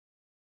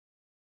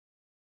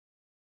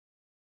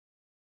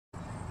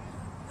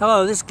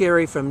Hello, this is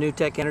Gary from New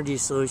Tech Energy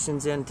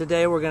Solutions, and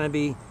today we're going to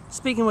be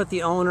speaking with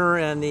the owner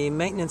and the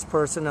maintenance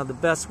person of the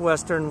Best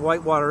Western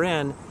Whitewater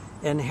Inn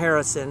in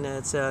Harrison.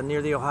 It's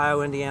near the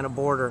Ohio-Indiana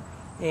border,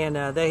 and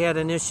they had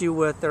an issue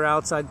with their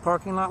outside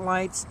parking lot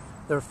lights.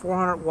 They're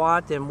 400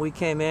 watt, and we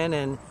came in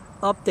and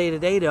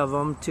updated 8 of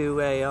them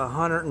to a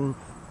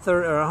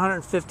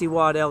 150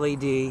 watt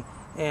LED,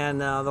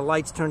 and the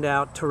lights turned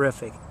out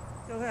terrific.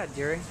 Go ahead,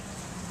 Jerry.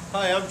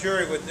 Hi, I'm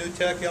Jerry with New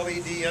Tech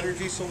LED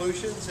Energy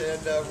Solutions,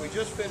 and we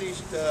just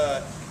finished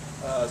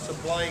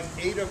supplying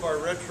 8 of our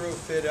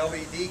Retrofit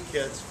LED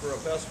kits for a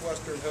Best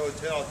Western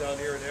hotel down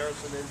here in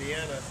Harrison,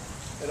 Indiana.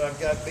 And I've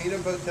got Meena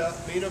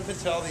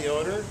Patel, the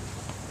owner,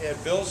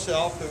 and Bill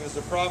Self, who is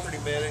the property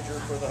manager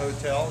for the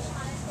hotels.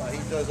 He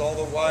does all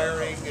the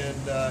wiring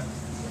and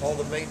all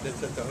the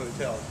maintenance at the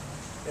hotels.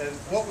 And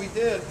what we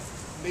did,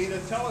 Meena,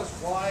 tell us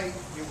why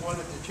you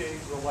wanted to change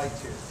the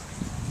lights here.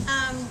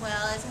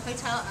 Well, as a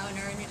hotel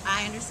owner,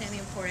 I understand the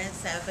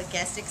importance of a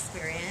guest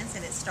experience,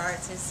 and it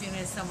starts as soon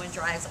as someone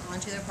drives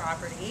onto the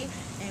property.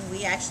 And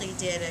we actually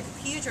did a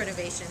huge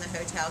renovation in the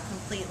hotel,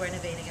 complete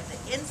renovating of the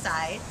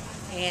inside,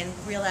 and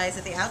realized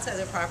that the outside of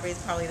the property is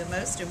probably the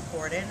most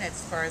important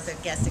as far as a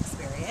guest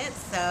experience.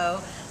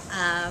 So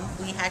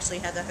we actually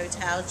had the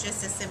hotel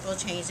just a simple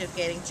change of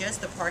getting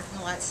just the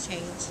parking lots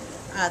changed.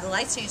 The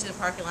lights changed in the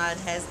parking lot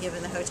has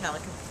given the hotel a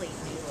complete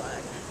new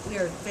look. We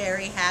are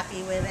very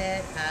happy with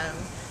it.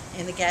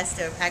 And the guest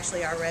of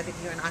actually our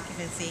revenue and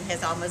occupancy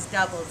has almost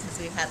doubled since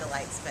we've had the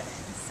lights put in.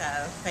 So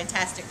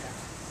fantastic job.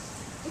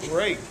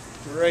 Great,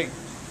 great.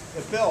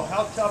 And Bill,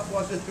 how tough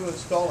was it to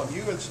install them?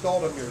 You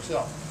installed them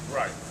yourself.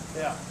 Right.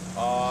 Yeah.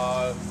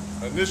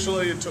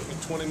 Initially, it took me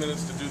 20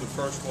 minutes to do the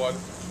first one.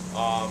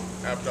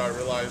 After I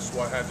realized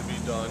what had to be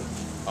done,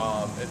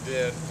 and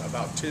then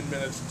about 10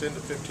 to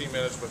 15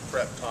 minutes with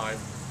prep time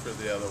for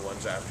the other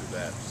ones after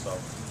that. So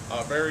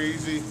very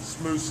easy,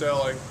 smooth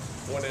sailing,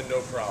 went in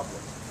no problem.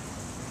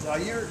 Now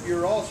you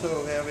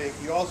also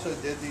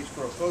did these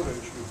for a photo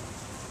shoot.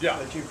 Yeah.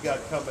 That you've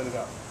got coming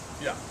up.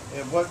 Yeah.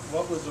 And what's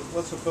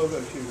the photo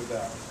shoot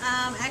about?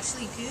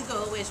 Actually,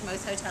 Google, which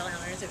most hotel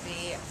owners would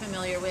be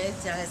familiar with,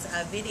 does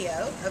a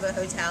video of a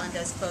hotel and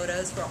does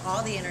photos for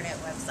all the internet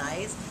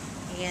websites.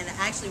 And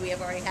actually, we have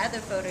already had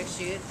the photo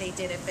shoot. They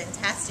did a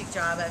fantastic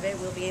job of it.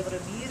 We'll be able to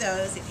view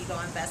those if you go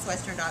on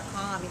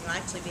bestwestern.com. You'll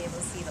actually be able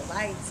to see the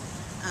lights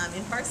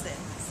in person.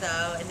 So,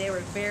 and they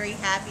were very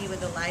happy with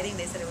the lighting.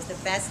 They said it was the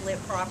best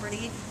lit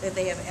property that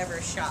they have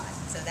ever shot.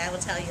 So that will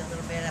tell you a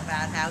little bit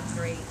about how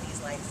great these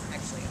lights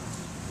actually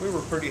are. We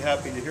were pretty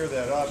happy to hear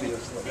that,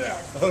 obviously.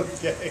 Yeah.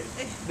 Okay.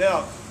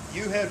 Now,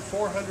 you had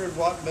 400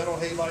 watt metal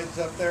halides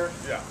up there?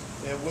 Yeah.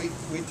 And we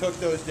took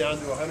those down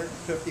to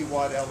 150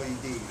 watt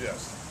LEDs.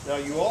 Yes. Now,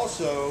 you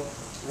also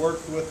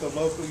worked with the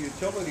local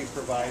utility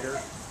provider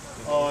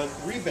on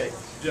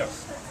rebates.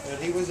 Yes. And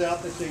he was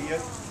out to see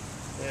you.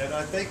 And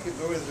I think it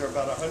was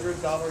about $100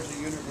 a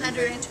unit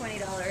rebate.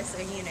 $120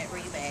 a unit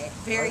rebate.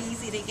 Very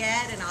easy to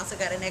get, and also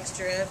got an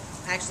extra,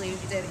 actually we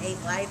did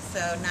 8 lights, so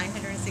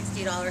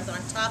 $960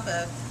 on top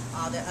of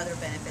all the other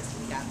benefits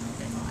we got from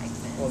the lights.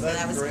 Well, that's so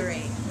that was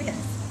great.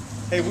 Yes.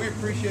 Hey, we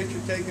appreciate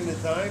you taking the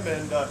time,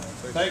 and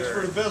thanks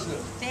for the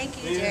business. Thank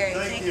you, Jerry.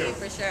 Thank you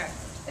for sure.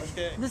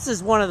 Okay. This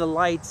is one of the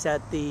lights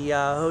at the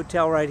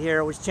hotel right here.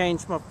 It was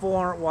changed from a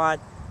 400 watt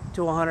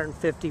to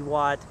 150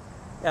 watt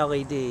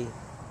LED.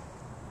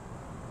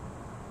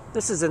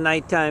 This is a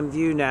nighttime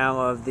view now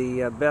of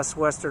the Best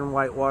Western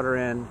Whitewater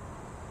Inn,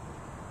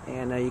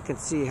 and you can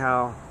see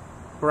how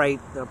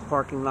bright the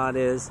parking lot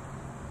is.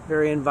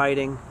 Very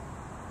inviting,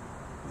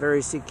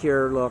 very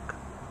secure look,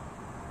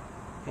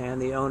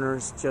 and the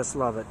owners just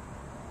love it.